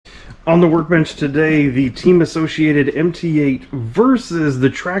On the workbench today, the Team Associated MT8 versus the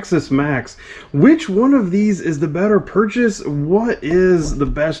Traxxas Maxx. Which one of these is the better purchase? What is the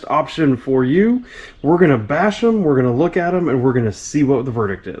best option for you? We're going to bash them, we're going to look at them, and we're going to see what the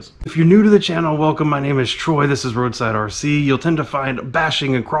verdict is. If you're new to the channel, welcome. My name is Troy. This is Roadside RC. You'll tend to find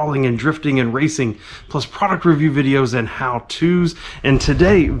bashing and crawling and drifting and racing, plus product review videos and how-tos. And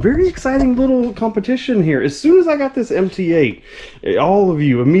today, very exciting little competition here. As soon as I got this MT8, all of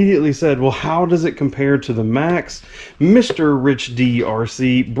you immediately said, well, how does it compare to the Maxx? Mr. Rich D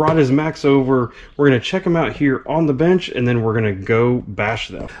RC brought his Maxx over. We're going to check them out here on the bench, and then we're going to go bash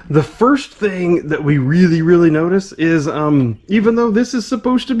them. The first thing that we really notice is, even though this is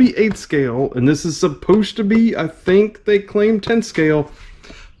supposed to be 8 scale, and this is supposed to be, I think they claim 10 scale,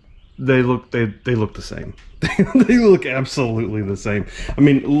 they look the same. They look absolutely the same. I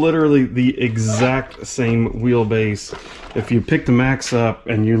mean, literally the exact same wheelbase. If you pick the Maxx up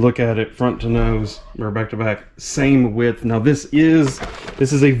and you look at it front to nose or back to back, same width. Now this is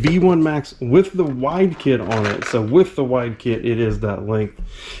a V1 Maxx with the wide kit on it. So with the wide kit, it is that length.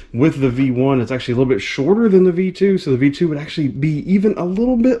 With the V1, it's actually a little bit shorter than the V2. So the V2 would actually be even a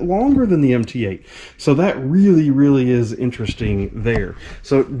little bit longer than the MT8. So that really is interesting there.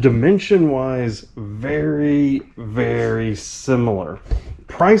 So dimension wise, very similar.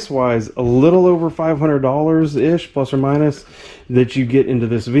 Price wise, a little over $500 ish, plus or minus, that you get into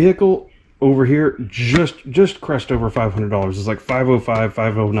this vehicle. Over here, just crest over $500. It's like $505,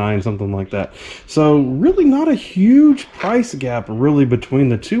 $509, something like that. So really not a huge price gap really between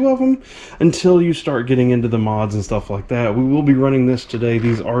the two of them until you start getting into the mods and stuff like that. We will be running this today.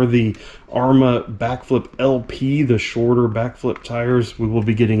 These are the Arma Backflip LP, the shorter backflip tires. We will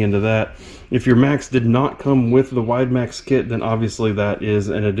be getting into that. If your Maxx did not come with the Wide Maxx kit, then obviously that is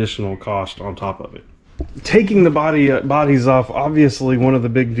an additional cost on top of it. Taking the bodies off, obviously one of the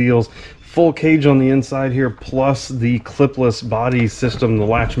big deals. Full cage on the inside here, plus the clipless body system, the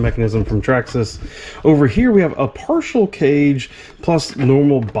latch mechanism from Traxxas. Over here we have a partial cage plus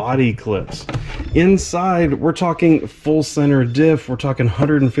normal body clips. Inside we're talking full center diff, we're talking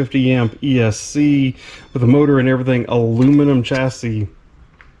 150 amp ESC with a motor and everything, aluminum chassis,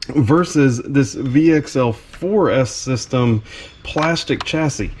 versus this VXL 4S system plastic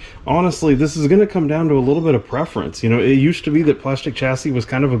chassis. Honestly, this is going to come down to a little bit of preference. You know, it used to be that plastic chassis was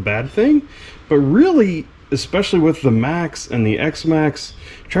kind of a bad thing, but really, especially with the Maxx and the X Maxx,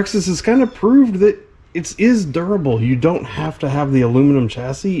 Traxxas has kind of proved that it is durable. You don't have to have the aluminum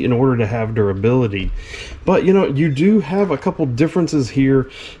chassis in order to have durability. But you know, you do have a couple differences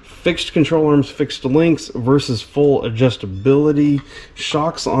here. Fixed control arms, fixed links versus full adjustability.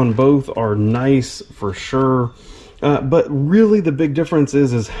 Shocks on both are nice for sure. But really the big difference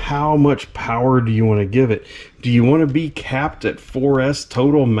is how much power do you want to give it? Do you want to be capped at 4S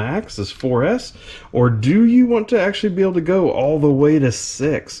total max as 4S? Or do you want to actually be able to go all the way to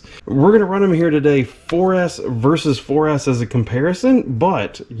 6? We're going to run them here today, 4S versus 4S as a comparison,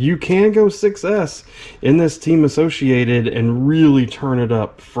 but you can go 6S in this Team Associated and really turn it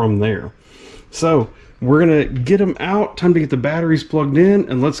up from there. So we're going to get them out, time to get the batteries plugged in,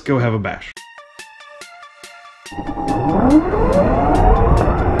 and let's go have a bash.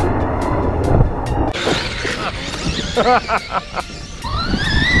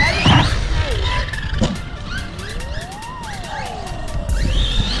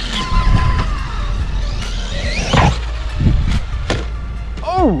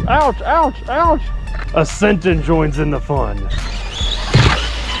 Oh, ouch. Ascension joins in the fun.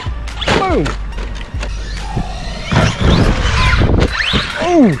 Boom.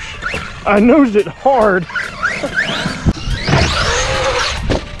 Oh, I nosed it hard.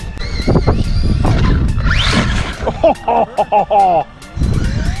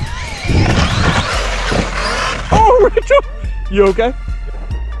 Oh, Rachel, you okay?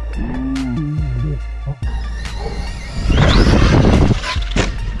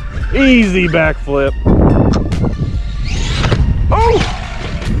 Easy backflip. Oh!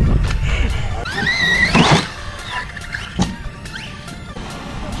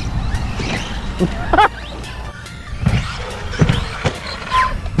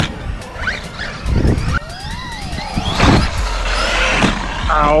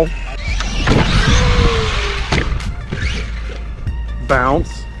 Ow.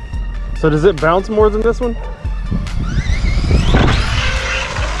 Bounce. So does it bounce more than this one?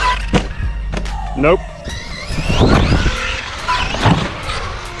 Nope.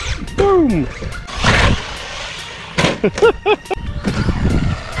 Boom.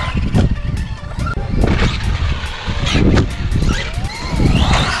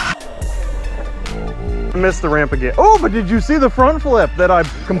 missed the ramp again. Oh, but did you see the front flip that I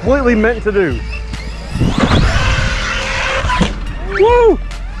completely meant to do? Woo!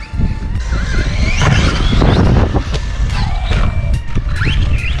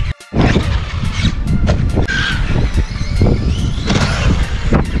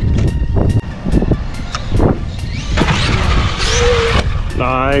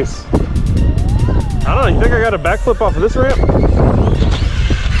 Nice. I don't know, you think I got a backflip off of this ramp?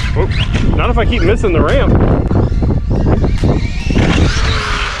 Oh, not if I keep missing the ramp.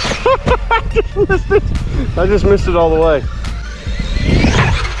 I just missed it. I just missed it all the way.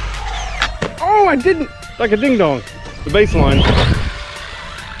 Oh, I didn't. Like a ding dong. The baseline.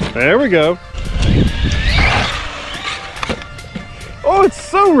 There we go. Oh, it's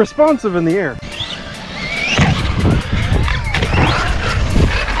so responsive in the air.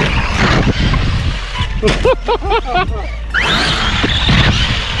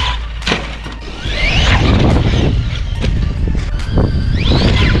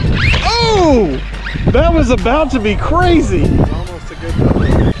 Oh, that was about to be crazy. Almost a good one.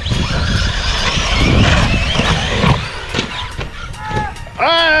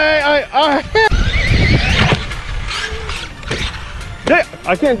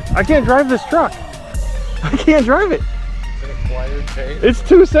 I can't drive this truck. I can't drive it. Is it acquired taste? It's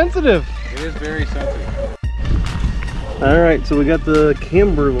too sensitive. It is very sensitive. All right, so we got the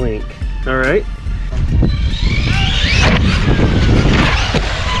camber link. All right.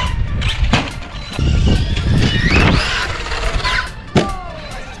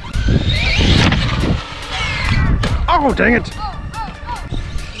 Oh, dang it.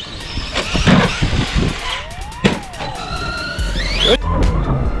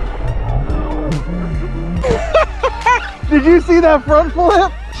 Did you see that front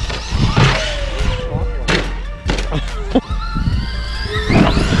flip?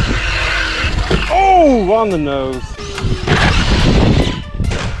 Oh, on the nose.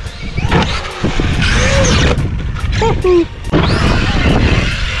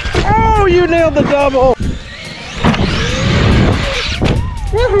 Oh, you nailed the double.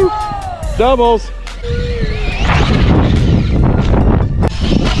 Woohoo! Doubles.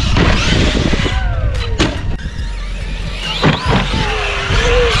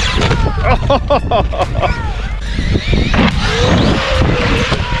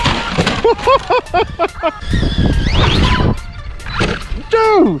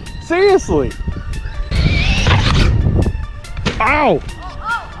 Dude, seriously. Ow.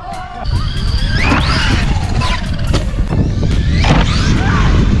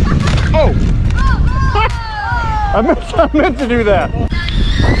 Oh. I meant to do that.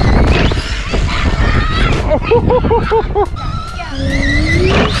 Oh.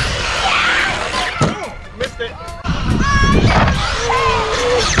 Missed it.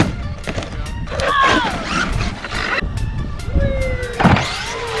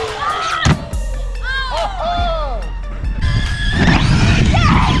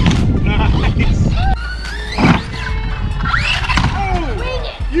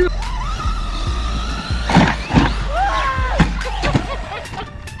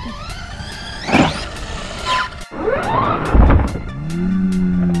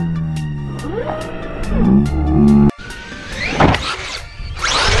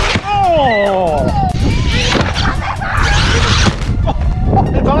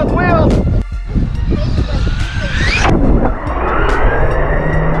 It's on its wheels!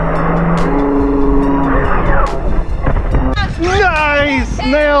 Nice!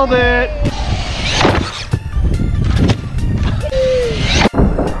 Nailed it!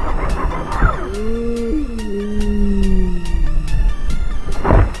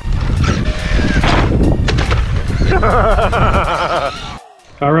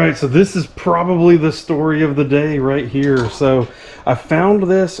 All right, so this is probably the story of the day right here. So I found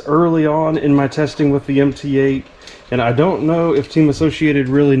this early on in my testing with the MT8, and I don't know if Team Associated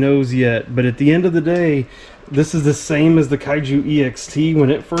really knows yet, but at the end of the day, this is the same as the Kaiju EXT when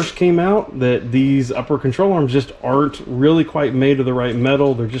it first came out, that these upper control arms just aren't really quite made of the right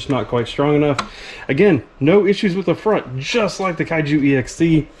metal. They're just not quite strong enough. Again, no issues with the front, just like the Kaiju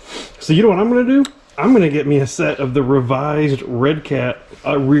EXT. So you know what I'm gonna do? I'm gonna get me a set of the revised Red Cat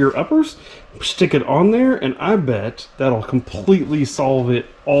rear uppers, stick it on there, and I bet that'll completely solve it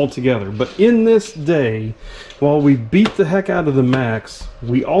altogether. But in this day, while we beat the heck out of the Max,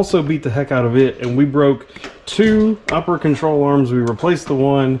 we also beat the heck out of it, and we broke 2 upper control arms. We replaced the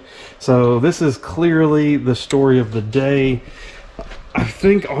one. So this is clearly the story of the day. I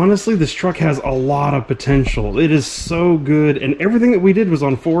think, honestly, this truck has a lot of potential. It is so good, and everything that we did was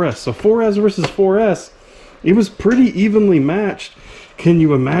on 4S. So 4S versus 4S, it was pretty evenly matched. can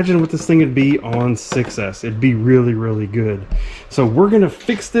you imagine what this thing would be on 6S? It'd be really, really good. So we're going to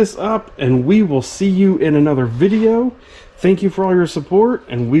fix this up, and we will see you in another video. Thank you for all your support,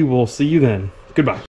 and we will see you then. Goodbye.